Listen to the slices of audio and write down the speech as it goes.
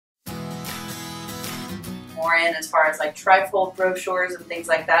more in as far as like trifold brochures and things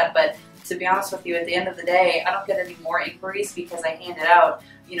like that, but to be honest with you, at the end of the day, I don't get any more inquiries because I handed out,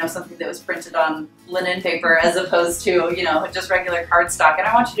 you know, something that was printed on linen paper as opposed to, you know, just regular cardstock. And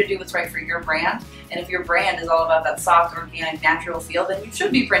I want you to do what's right for your brand. And if your brand is all about that soft, organic, natural feel, then you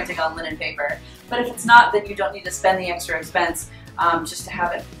should be printing on linen paper. But if it's not, then you don't need to spend the extra expense just to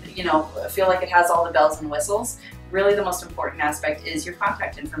have it, you know, feel like it has all the bells and whistles. Really, the most important aspect is your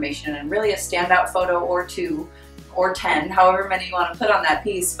contact information and really a standout photo or 2 or 10, however many you want to put on that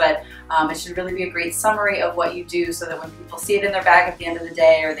piece, but it should really be a great summary of what you do so that when people see it in their bag at the end of the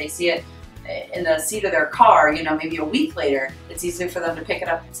day, or they see it in the seat of their car, you know, maybe a week later, it's easier for them to pick it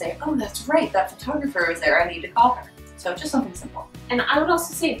up and say, oh, that's right, that photographer was there, I need to call her. So just something simple. And I would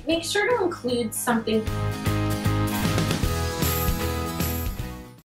also say, make sure to include something